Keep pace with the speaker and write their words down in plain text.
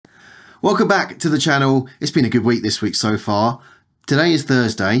Welcome back to the channel. It's been a good week this week so far. Today is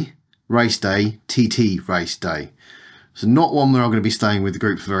Thursday, race day, TT race day. So not one where I'm going to be staying with the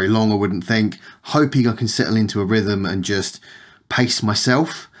group for very long, I wouldn't think. Hoping I can settle into a rhythm and just pace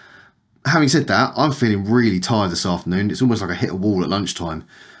myself. Having said that, I'm feeling really tired this afternoon. It's almost like I hit a wall at lunchtime.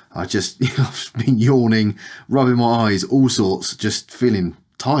 I've been yawning, rubbing my eyes, all sorts, just feeling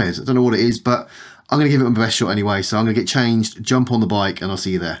tired. I don't know what it is, but I'm going to give it my best shot anyway. So I'm going to get changed, jump on the bike, and I'll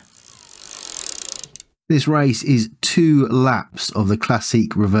see you there. This race is 2 laps of the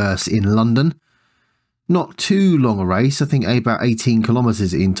Classic Reverse in London. Not too long a race, I think about 18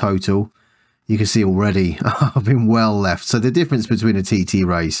 kilometres in total. You can see already I've been well left. So the difference between a TT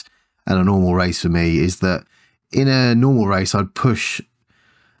race and a normal race for me is that in a normal race I'd push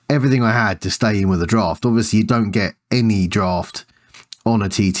everything I had to stay in with a draft. Obviously you don't get any draft on a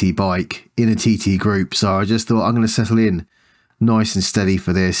TT bike in a TT group, so I just thought I'm going to settle in nice and steady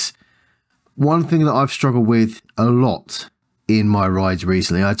for this. One thing that I've struggled with a lot in my rides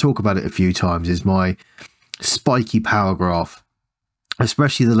recently, I talk about it a few times, is my spiky power graph,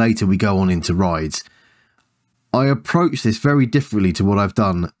 especially the later we go on into rides. I approach this very differently to what I've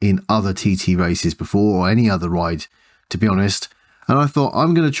done in other TT races before, or any other ride, to be honest. And I thought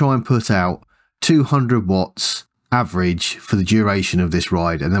I'm going to try and put out 200 watts average for the duration of this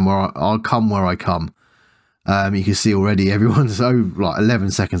ride, and then I'll come where I come. You can see already everyone's like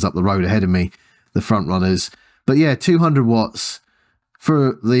 11 seconds up the road ahead of me, the front runners. But yeah, 200 watts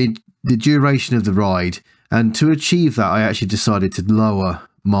for the duration of the ride. And to achieve that, I actually decided to lower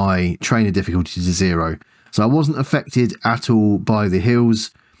my trainer difficulty to 0. So I wasn't affected at all by the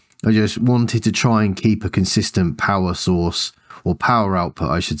hills. I just wanted to try and keep a consistent power source, or power output,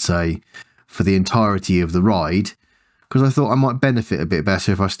 I should say, for the entirety of the ride, because I thought I might benefit a bit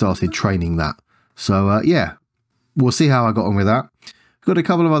better if I started training that. So yeah, we'll see how I got on with that. Got a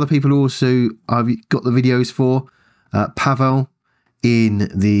couple of other people also I've got the videos for. Pavel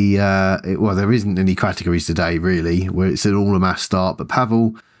in the, well, there isn't any categories today really, where it's an all-a-mass start, but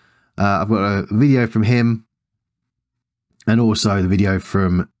Pavel, I've got a video from him, and also the video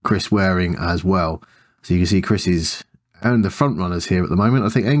from Chris Waring as well. So you can see Chris is and the front runners here at the moment. I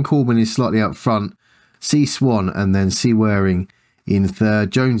think N. Corbin is slightly out front, C. Swan, and then C. Waring in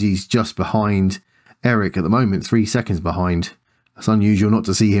third. Jonesy's just behind Eric at the moment, 3 seconds behind. It's unusual not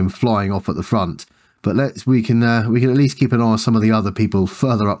to see him flying off at the front, but we can at least keep an eye on some of the other people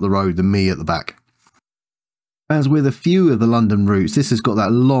further up the road than me at the back. As with a few of the London routes, this has got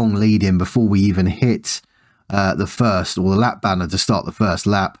that long lead in before we even hit the first, or the lap banner to start the first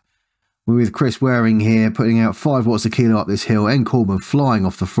lap. We're with Chris Waring here, putting out 5 watts a kilo up this hill. N. Corbin flying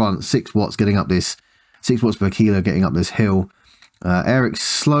off the front, 6 watts getting up this, 6 watts per kilo getting up this hill. Eric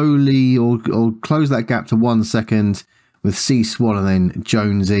slowly, or close that gap to 1 second with C. Swan and then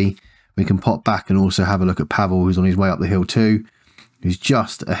Jonesy. We can pop back and also have a look at Pavel, who's on his way up the hill too, who's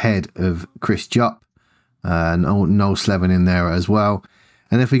just ahead of Chris Jupp, and Noel Slevin in there as well.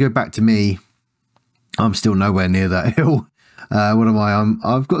 And if we go back to me, I'm still nowhere near that hill. What am I?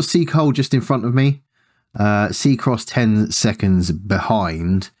 I've got C. Cole just in front of me. C. Cross 10 seconds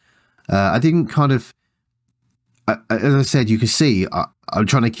behind. I didn't kind of, as I said, you can see I'm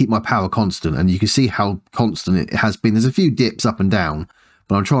trying to keep my power constant, and you can see how constant it has been. There's a few dips up and down,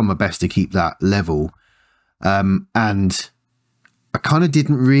 but I'm trying my best to keep that level. And I kind of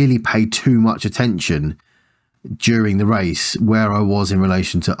didn't really pay too much attention during the race where I was in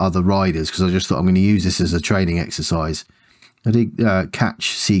relation to other riders, because I just thought I'm going to use this as a training exercise. I did catch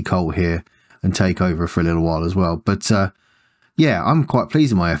C. Cole here and take over for a little while as well. But yeah, I'm quite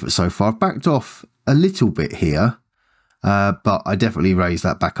pleased with my effort so far. I've backed off a little bit here, but I definitely raised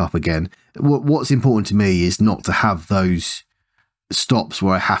that back up again. What's important to me is not to have those stops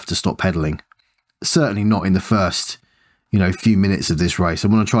where I have to stop pedaling. Certainly not in the first, few minutes of this race. I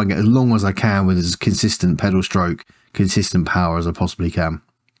want to try and get as long as I can with as consistent pedal stroke, consistent power as I possibly can.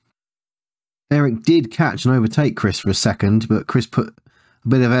 Eric did catch and overtake Chris for a second, but Chris put a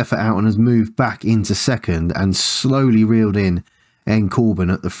bit of effort out and has moved back into second and slowly reeled in N. Corbin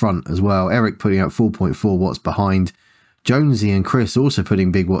at the front as well. Eric putting out 4.4 watts behind. Jonesy and Chris also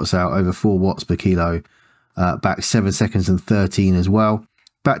putting big watts out, over 4 watts per kilo, back 7 seconds and 13 as well.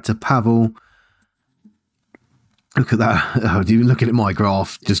 Back to Pavel. Look at that. Oh, looking at my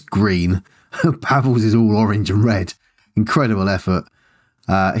graph, just green. Pavel's is all orange and red. Incredible effort.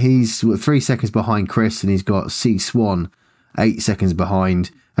 He's 3 seconds behind Chris, and he's got C. Swan 8 seconds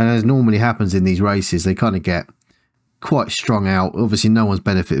behind. And as normally happens in these races, they kind of get quite strung out. Obviously, no one's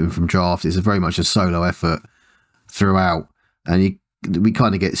benefiting from draft. It's very much a solo effort throughout, and we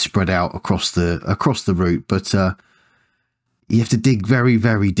kind of get spread out across the route. But you have to dig very,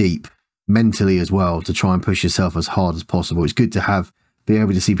 very deep mentally as well, to try and push yourself as hard as possible. It's good to be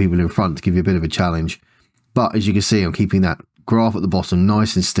able to see people in front to give you a bit of a challenge. But as you can see, I'm keeping that graph at the bottom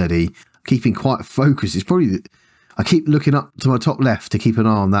nice and steady, keeping quite focused. It's probably, I keep looking up to my top left to keep an eye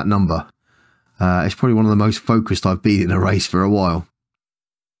on that number. It's probably one of the most focused I've been in a race for a while.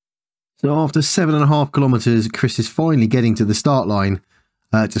 So after 7.5 kilometers, Chris is finally getting to the start line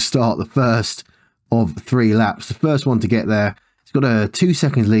to start the first of 3 laps. The first one to get there. He's got a 2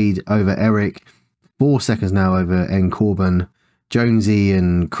 seconds lead over Eric, 4 seconds now over N. Corbin. Jonesy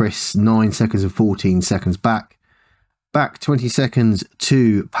and Chris 9 seconds and 14 seconds back. Back 20 seconds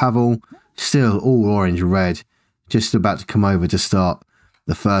to Pavel, still all orange and red. Just about to come over to start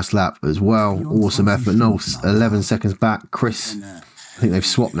the first lap as well. Awesome effort. Noel's 11 seconds back. Chris, I think they've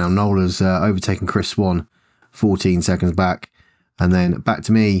swapped now. Noel has overtaken Chris Swan, 14 seconds back. And then back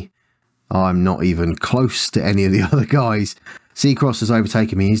to me. I'm not even close to any of the other guys. Seacross has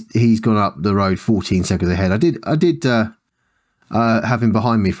overtaken me. He's gone up the road 14 seconds ahead. I did have him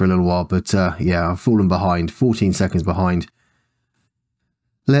behind me for a little while, but yeah, I've fallen behind, 14 seconds behind.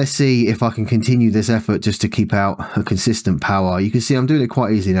 Let's see if I can continue this effort just to keep out a consistent power. You can see I'm doing it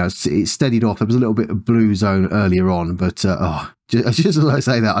quite easy now. It's steadied off. There was a little bit of blue zone earlier on, but just as I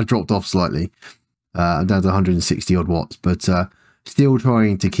say that, I dropped off slightly. I'm down to 160 odd watts, but still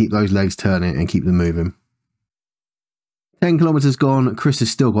trying to keep those legs turning and keep them moving. 10 kilometers gone. Chris has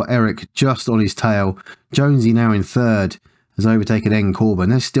still got Eric just on his tail. Jonesy now in third has overtaken N. Corbin.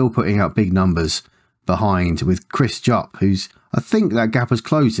 They're still putting out big numbers behind, with Chris Jupp, who's, I think that gap has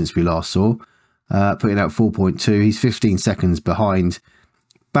closed since we last saw, putting out 4.2. He's 15 seconds behind.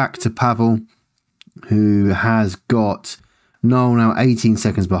 Back to Pavel, who has got Noel now 18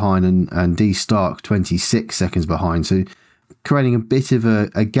 seconds behind, and D. Stark 26 seconds behind. So creating a bit of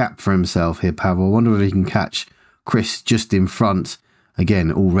a gap for himself here, Pavel. I wonder if he can catch Chris just in front.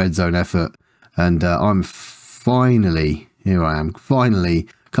 Again, all red zone effort. And I'm finally, here I am, finally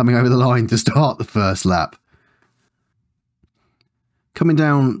coming over the line to start the first lap. Coming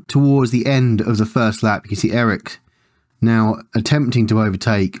down towards the end of the first lap, you can see Eric now attempting to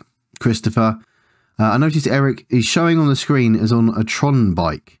overtake Christopher. I noticed Eric is showing on the screen as on a Tron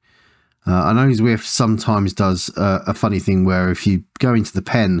bike. I know Zwift sometimes does a funny thing where if you go into the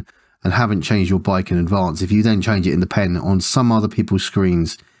pen and haven't changed your bike in advance, if you then change it in the pen on some other people's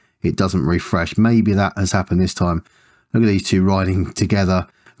screens, it doesn't refresh. Maybe that has happened this time. Look at these two riding together.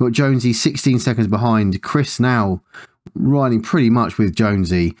 We've got Jonesy 16 seconds behind. Chris now riding pretty much with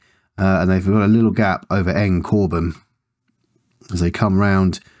Jonesy. And they've got a little gap over N. Corbin as they come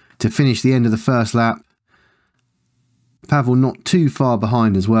round to finish the end of the first lap. Pavel not too far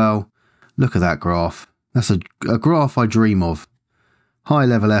behind as well. Look at that graph. That's a graph I dream of. High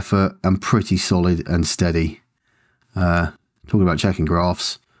level effort and pretty solid and steady. Talking about checking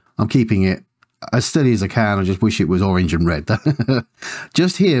graphs, I'm keeping it as steady as I can. I just wish it was orange and red.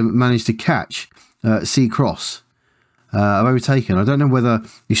 Just here managed to catch C. Cross. I've overtaken. I don't know whether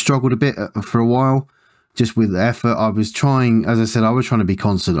he struggled a bit for a while just with the effort. I was trying, as I said, I was trying to be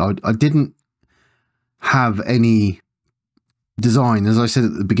constant. I didn't have any design, as I said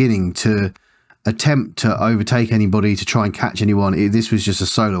at the beginning, to attempt to overtake anybody, to try and catch anyone. This was just a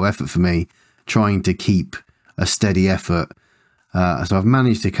solo effort for me, trying to keep a steady effort. So I've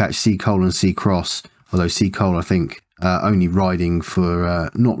managed to catch C. Cole and C. Cross, although C. Cole, I think, only riding for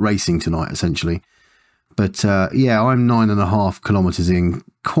not racing tonight, essentially. But yeah, I'm 9.5 kilometers in,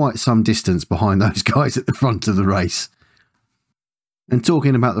 quite some distance behind those guys at the front of the race. And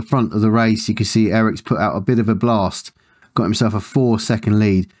talking about the front of the race, you can see Eric's put out a bit of a blast, got himself a 4-second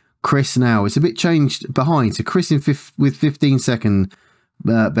lead. Chris now, it's a bit changed behind. So Chris with 15 seconds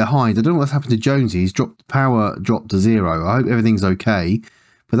behind. I don't know what's happened to Jonesy. He's power dropped to 0. I hope everything's okay.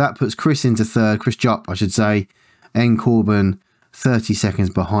 But that puts Chris into third. Chris Jupp, I should say. N. Corbin, 30 seconds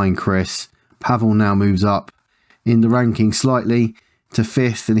behind Chris. Pavel now moves up in the ranking slightly to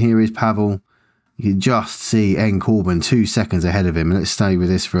 5th. And here is Pavel. You can just see N. Corbin 2 seconds ahead of him. And let's stay with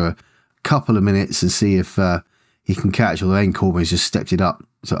this for a couple of minutes and see if he can catch. Although N. Corbin's just stepped it up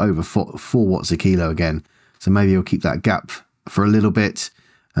to over 4 watts a kilo again. So maybe he'll keep that gap for a little bit.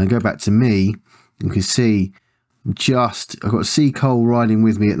 And go back to me. You can see I've got C. Cole riding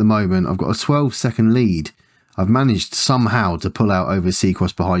with me at the moment. I've got a 12-second lead. I've managed somehow to pull out over C.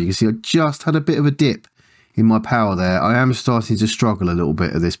 Cross behind. You can see I just had a bit of a dip in my power there. I am starting to struggle a little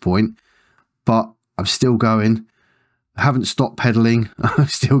bit at this point, but I'm still going. I haven't stopped pedaling. I'm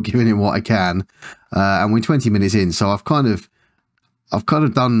still giving it what I can. And we're 20 minutes in, so I've kind of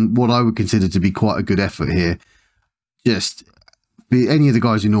done what I would consider to be quite a good effort here. Just any of the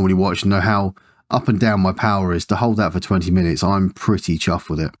guys who normally watch know how up and down my power is. To hold that for 20 minutes, I'm pretty chuffed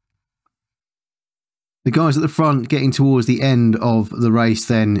with it. The guys at the front getting towards the end of the race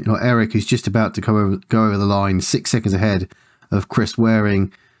then, Eric, who's just about to go over the line, 6 seconds ahead of Chris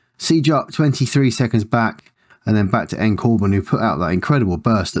Waring. Jupp 23 seconds back, and then back to N. Corbin, who put out that incredible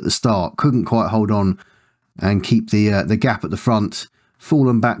burst at the start. Couldn't quite hold on and keep the gap at the front.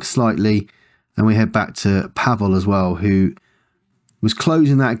 Fallen back slightly, and we head back to Pavel as well, who was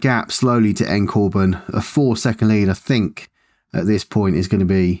closing that gap slowly to N. Corbin. A 4-second lead, I think, at this point is going to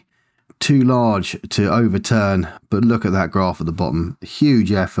be too large to overturn, but look at that graph at the bottom.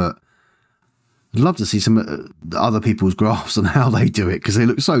 Huge effort. I'd love to see some other people's graphs on how they do it, because they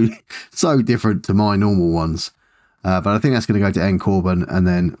look so different to my normal ones. But I think that's going to go to N. Corbin, and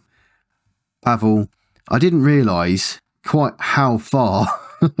then Pavel. I didn't realise quite how far,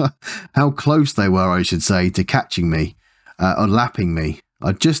 how close they were, I should say, to catching me, or lapping me.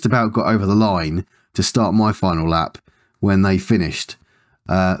 I just about got over the line to start my final lap when they finished.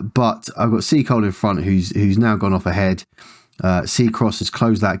 But I've got Seacole in front, who's now gone off ahead. Seacross has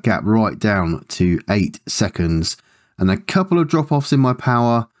closed that gap right down to 8 seconds, and a couple of drop-offs in my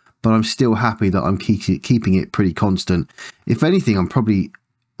power, but I'm still happy that I'm keeping it pretty constant. If anything, I'm probably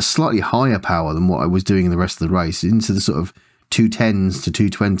slightly higher power than what I was doing in the rest of the race, into the sort of 210s to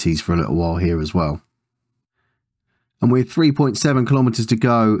 220s for a little while here as well. And with 3.7 kilometers to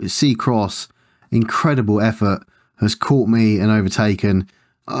go, Seacross, incredible effort, has caught me and overtaken.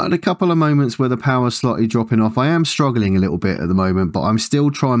 I had a couple of moments where the power's slightly dropping off. I am struggling a little bit at the moment, but I'm still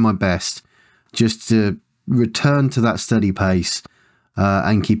trying my best just to return to that steady pace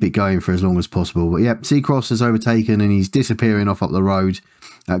and keep it going for as long as possible. But yeah, Seacross has overtaken, and he's disappearing off up the road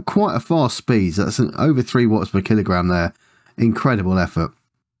at quite a fast speed. That's over 3 watts per kilogram there. Incredible effort.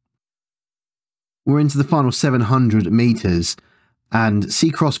 We're into the final 700 meters, and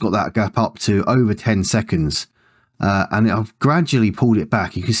Seacross got that gap up to over 10 seconds. And I've gradually pulled it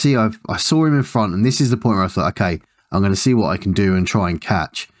back. You can see I saw him in front, and this is the point where I thought, okay, I'm going to see what I can do and try and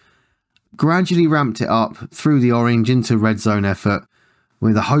catch. Gradually ramped it up through the orange into red zone effort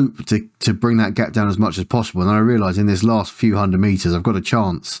with a hope to bring that gap down as much as possible. And then I realised in this last few hundred metres, I've got a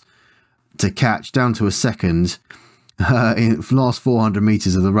chance to catch down to a second in the last 400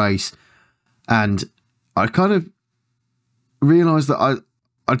 metres of the race. And I kind of realised that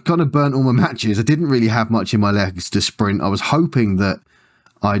I'd kind of burnt all my matches. I didn't really have much in my legs to sprint. I was hoping that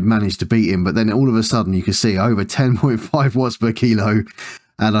I'd managed to beat him, but then all of a sudden you could see over 10.5 watts per kilo,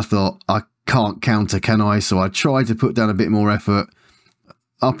 and I thought, I can't counter, can I? So I tried to put down a bit more effort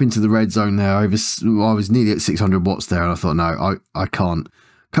up into the red zone there. I was nearly at 600 watts there, and I thought, no, I can't.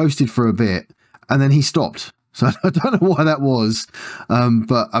 Coasted for a bit, and then he stopped. So I don't know why that was,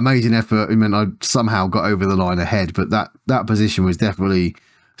 but amazing effort. It meant I somehow got over the line ahead, but that position was definitely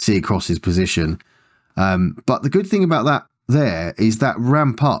Seacross's position. But the good thing about that there is that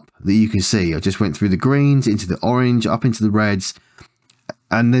ramp up that you can see. I just went through the greens, into the orange, up into the reds,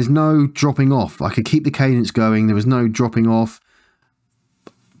 and there's no dropping off. I could keep the cadence going. There was no dropping off.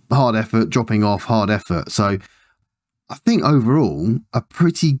 Hard effort, dropping off, hard effort. So I think overall, a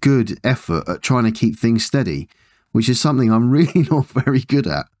pretty good effort at trying to keep things steady, which is something I'm really not very good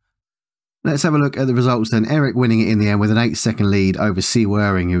at. Let's have a look at the results then. Eric winning it in the end with an 8-second lead over C.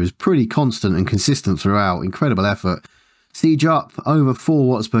 Waring, who was pretty constant and consistent throughout. Incredible effort. Jupp over 4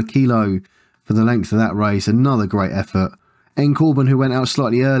 watts per kilo for the length of that race. Another great effort. N. Corbin, who went out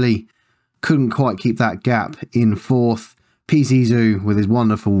slightly early, couldn't quite keep that gap in 4th. P. Zizou with his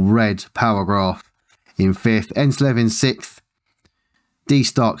wonderful red power graph in 5th. Enslev in 6th. D.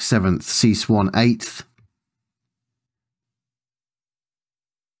 Stark 7th. C. Swan 8th.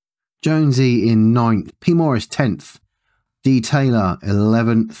 Jonesy in 9th. P. Morris 10th. D. Taylor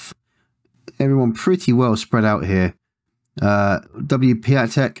 11th. Everyone pretty well spread out here. W.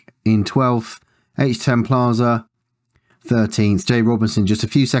 Piatek in 12th. H. Templaza 13th. J. Robinson just a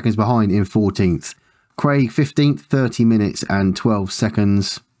few seconds behind in 14th. Craig 15th, 30 minutes and 12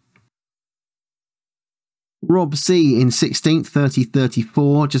 seconds. Rob C in 16th,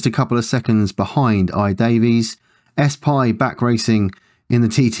 30.34, just a couple of seconds behind I. Davies. S. Pye back racing in the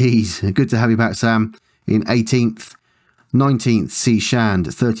TTs. Good to have you back, Sam. In 18th. 19th, C. Shand,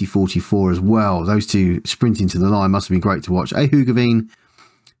 30.44 as well. Those two sprinting to the line must have been great to watch. A. Hugavine,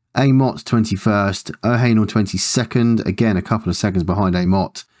 A. Mott, 21st. O'Hanel, 22nd. Again, a couple of seconds behind A.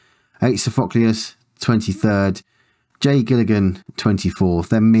 Mott. H. Sophocleus, 23rd. J. Gilligan, 24th.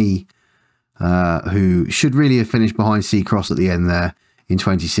 Then me, who should really have finished behind C. Cross at the end there in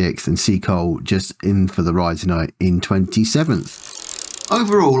 26th. And C. Cole just in for the ride tonight in 27th.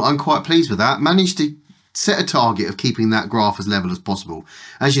 Overall, I'm quite pleased with that. Managed to set a target of keeping that graph as level as possible.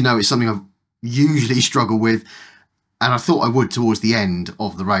 As you know, it's something I've usually struggled with, and I thought I would towards the end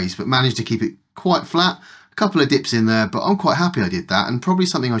of the race, but managed to keep it quite flat, a couple of dips in there, but I'm quite happy I did that, and probably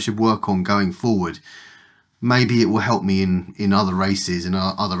something I should work on going forward. Maybe it will help me in other races and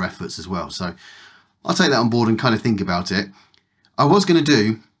other efforts as well. So I'll take that on board and kind of think about it. I was going to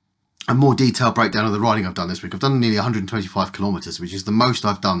do a more detailed breakdown of the riding I've done this week. I've done nearly 125 kilometers, which is the most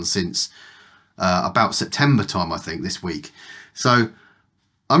I've done since about September time, I think, this week. So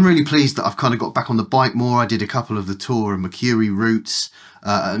I'm really pleased that I've kind of got back on the bike more. I did a couple of the Tour and Mercury routes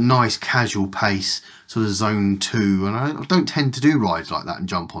at a nice casual pace, sort of zone 2, and I don't tend to do rides like that and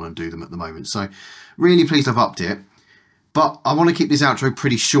jump on and do them at the moment. So really pleased I've upped it. But I want to keep this outro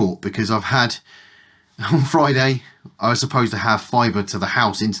pretty short because I've had, on Friday, I was supposed to have fibre to the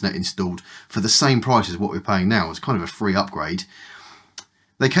house internet installed for the same price as what we're paying now. It's kind of a free upgrade.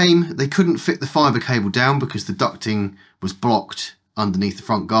 They came, they couldn't fit the fibre cable down because the ducting was blocked underneath the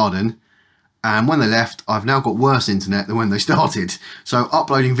front garden. And when they left, I've now got worse internet than when they started. So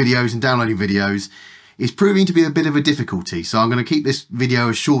uploading videos and downloading videos is proving to be a bit of a difficulty. So I'm going to keep this video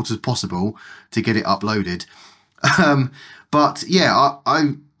as short as possible to get it uploaded. But yeah,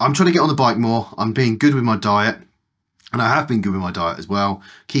 I'm trying to get on the bike more. I'm being good with my diet. And I have been good with my diet as well,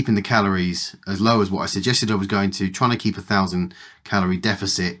 keeping the calories as low as what I suggested I was going to, trying to keep a 1,000 calorie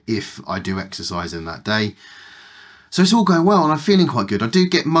deficit if I do exercise in that day. So it's all going well and I'm feeling quite good. I do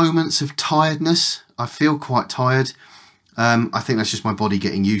get moments of tiredness. I feel quite tired. I think that's just my body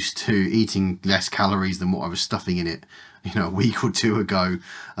getting used to eating less calories than what I was stuffing in it, a week or two ago.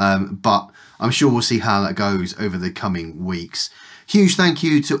 But I'm sure we'll see how that goes over the coming weeks. Huge thank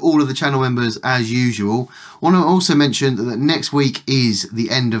you to all of the channel members as usual. I want to also mention that next week is the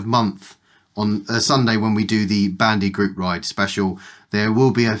end of month on Sunday when we do the Bandy group ride special. There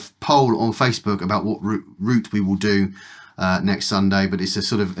will be a poll on Facebook about what route we will do next Sunday, but it's a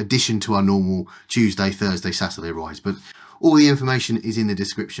sort of addition to our normal Tuesday, Thursday, Saturday rides. But all the information is in the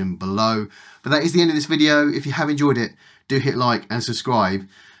description below. But that is the end of this video. If you have enjoyed it, do hit like and subscribe.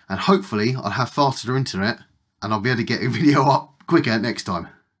 And hopefully I'll have faster internet and I'll be able to get a video up quicker next time.